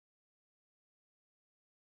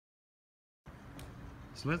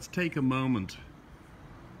So let's take a moment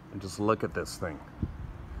and just look at this thing.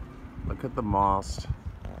 Look at the mast.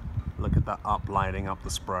 Look at the uplighting up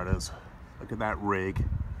the spreaders. Look at that rig.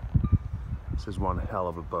 This is one hell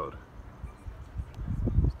of a boat.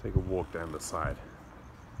 Let's take a walk down the side.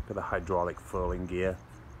 Look at the hydraulic furling gear.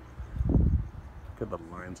 Look at the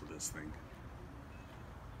lines of this thing.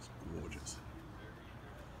 It's gorgeous.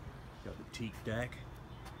 Got the teak deck.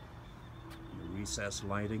 And the recessed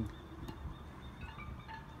lighting.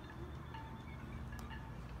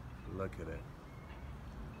 Look at it.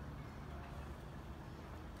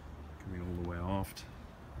 Coming all the way aft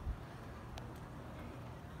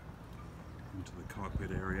into the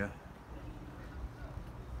cockpit area.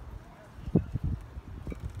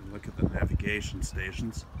 And look at the navigation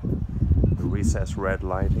stations. The recessed red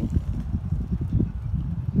lighting.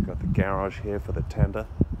 We've got the garage here for the tender.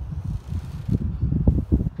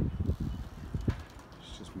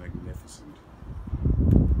 It's just magnificent.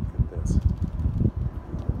 Look at this.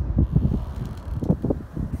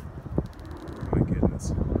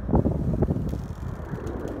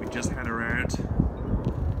 We just had her out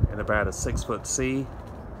in about a 6-foot sea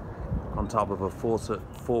on top of a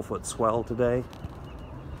 4-foot swell today.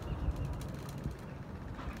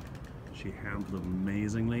 She handled it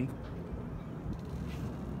amazingly.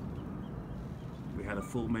 We had a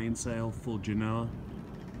full mainsail, full Judel.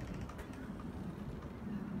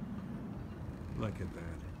 Look at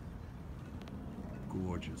that.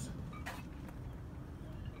 Gorgeous.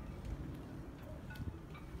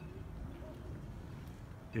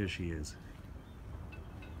 Here she is.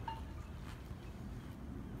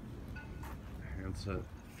 Hanse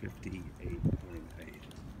 58.8.